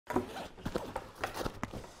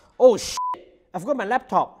Oh shit, I've got my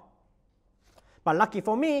laptop. But lucky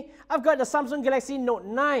for me, I've got the Samsung Galaxy Note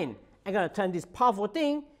 9. I'm gonna turn this powerful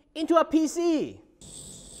thing into a PC.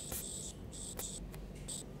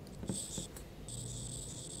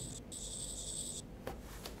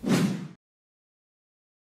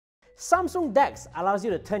 Samsung DeX allows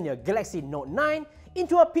you to turn your Galaxy Note 9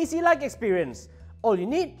 into a PC-like experience. All you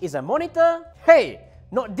need is a monitor, hey,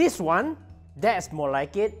 not this one, that's more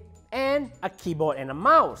like it, and a keyboard and a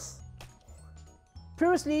mouse.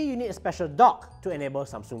 Previously, you need a special dock to enable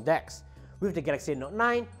Samsung DeX. With the Galaxy Note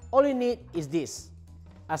 9, all you need is this,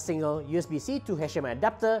 a single USB-C to HDMI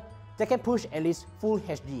adapter that can push at least Full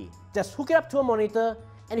HD. Just hook it up to a monitor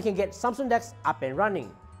and you can get Samsung DeX up and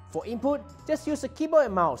running. For input, just use a keyboard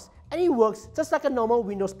and mouse and it works just like a normal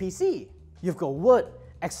Windows PC. You've got Word,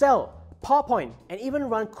 Excel, PowerPoint, and even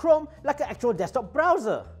run Chrome like an actual desktop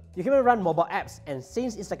browser. You can even run mobile apps, and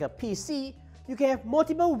since it's like a PC, you can have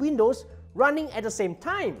multiple windows running at the same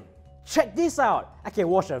time. Check this out! I can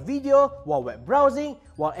watch a video while web browsing,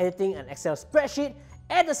 while editing an Excel spreadsheet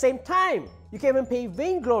at the same time. You can even play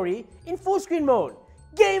Vainglory in full screen mode.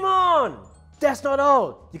 Game on! That's not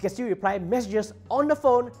all! You can still reply messages on the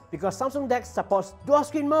phone because Samsung DeX supports dual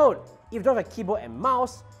screen mode. If you don't have a keyboard and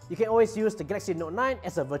mouse, you can always use the Galaxy Note 9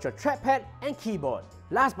 as a virtual trackpad and keyboard.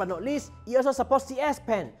 Last but not least, it also supports the S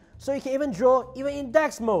Pen, so you can even draw even in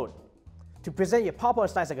DeX mode. To present your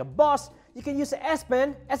PowerPoint slides like a boss, you can use the S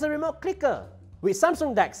Pen as a remote clicker. With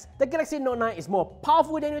Samsung DeX, the Galaxy Note 9 is more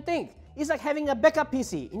powerful than you think. It's like having a backup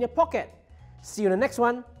PC in your pocket. See you in the next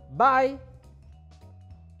one. Bye!